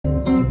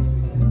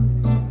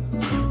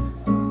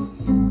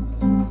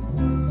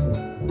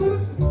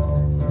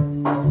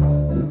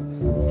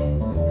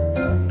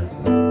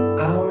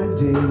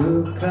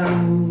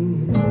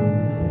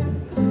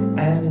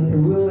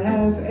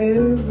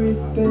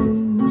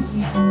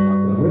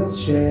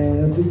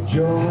the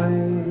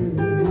joys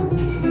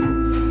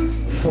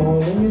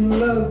falling in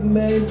love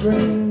may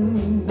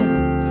bring.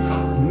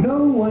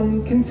 No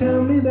one can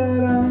tell me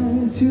that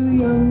I'm too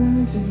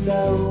young to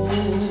know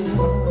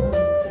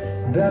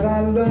that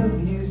I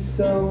love you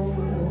so,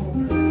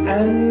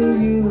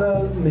 and you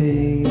love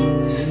me.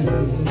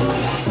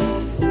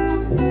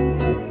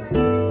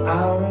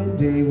 Our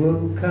day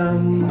will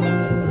come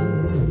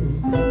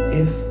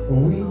if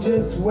we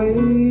just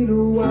wait a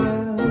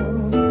while.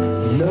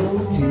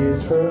 No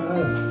tears for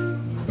us.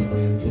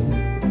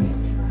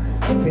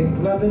 Fake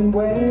love and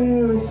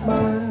wear a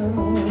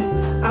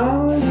smile.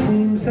 Our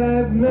dreams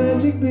have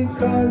magic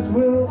because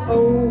we'll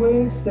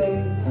always stay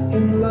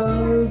in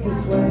love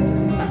this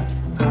way.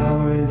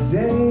 Our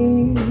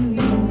day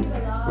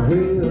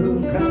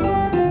will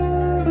come.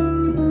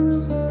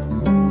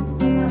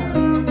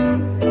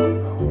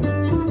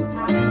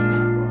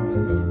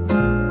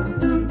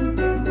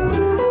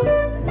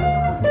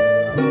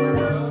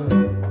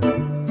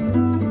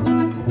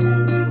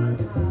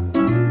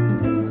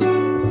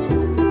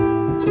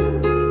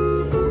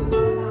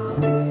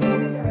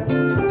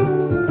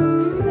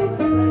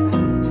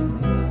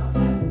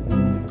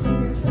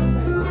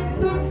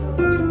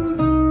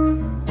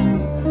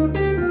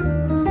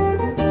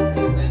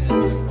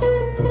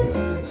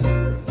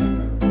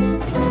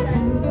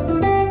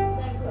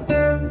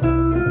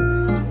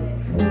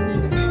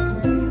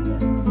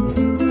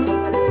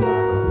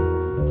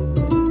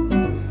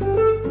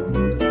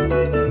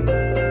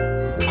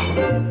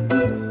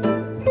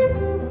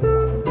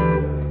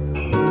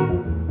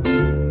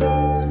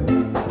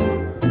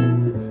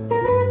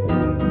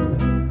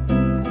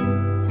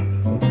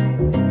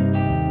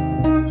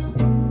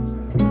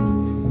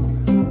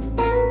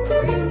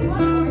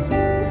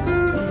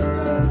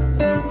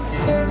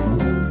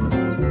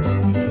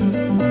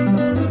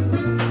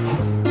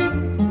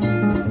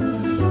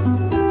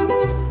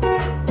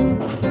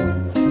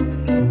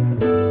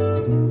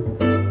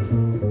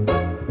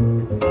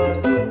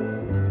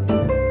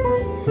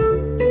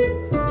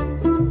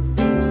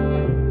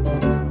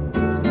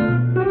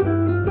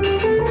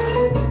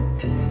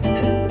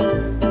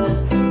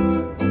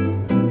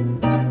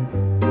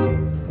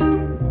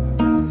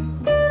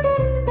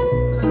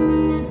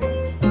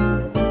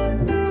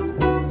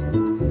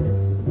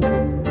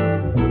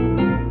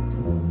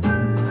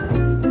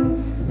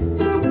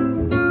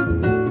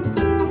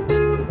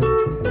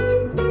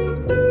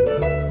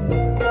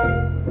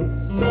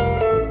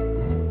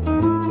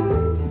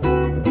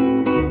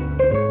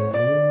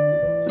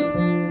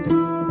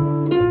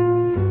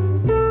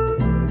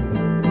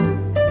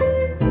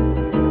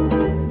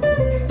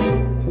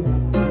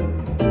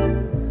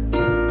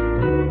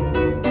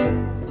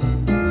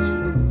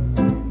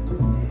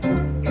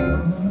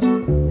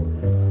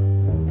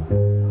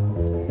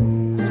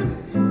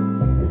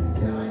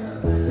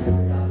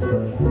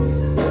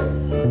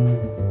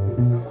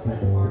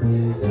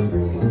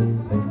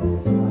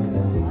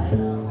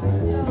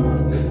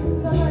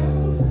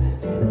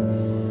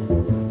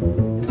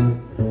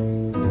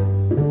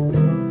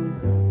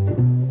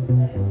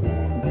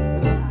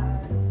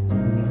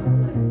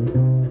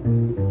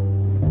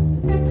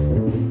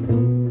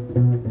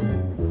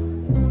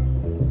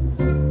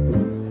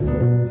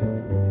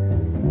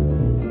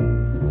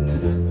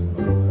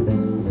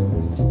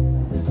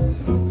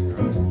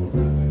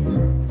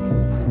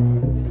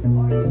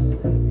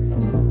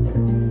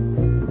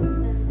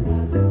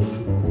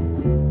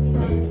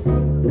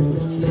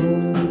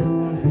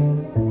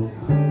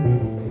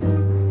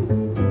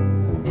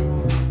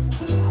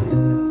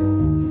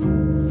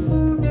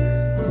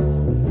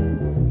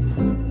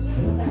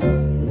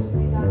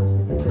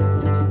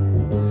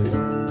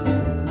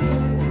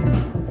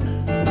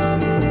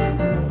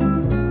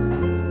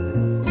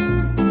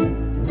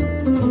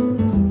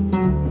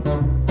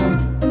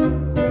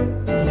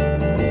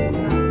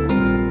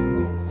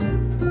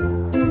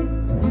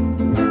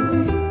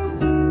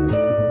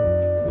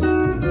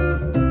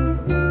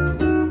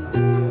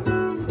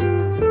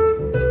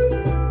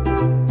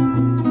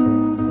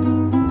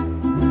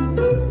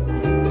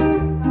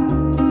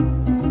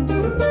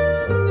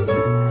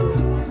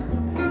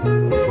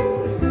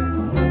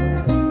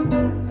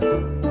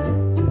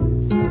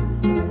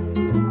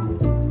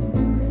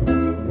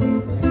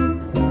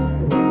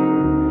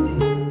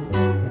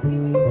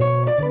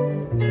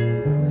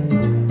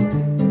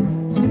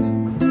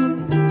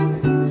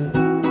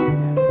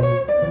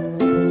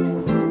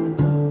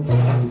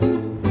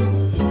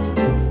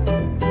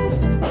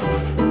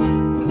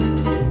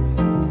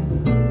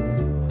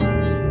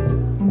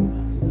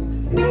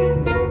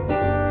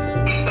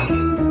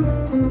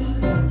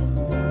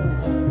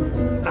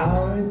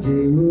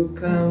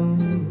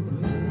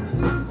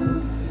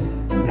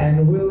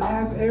 and we'll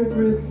have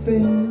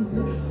everything.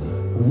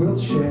 We'll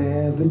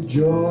share the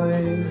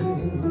joys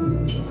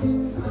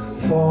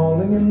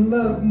falling in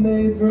love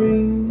may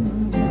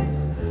bring.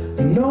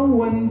 No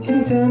one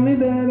can tell me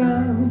that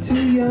I'm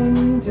too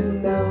young to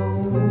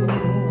know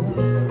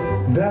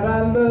that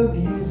I love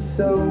you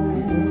so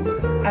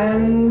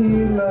and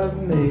you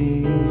love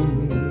me.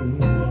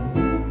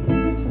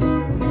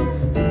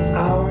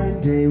 Our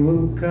day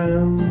will come.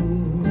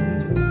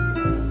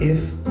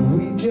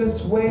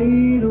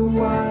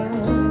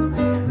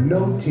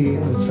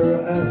 for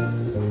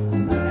us.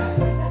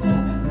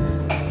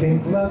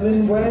 Think, love,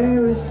 and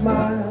wear a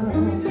smile.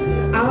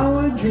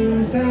 Our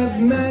dreams have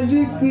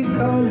magic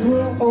because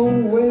we'll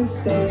always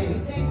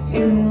stay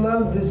in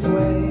love this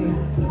way.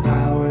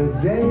 Our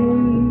day,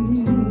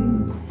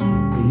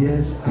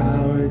 yes,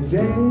 our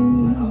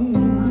day.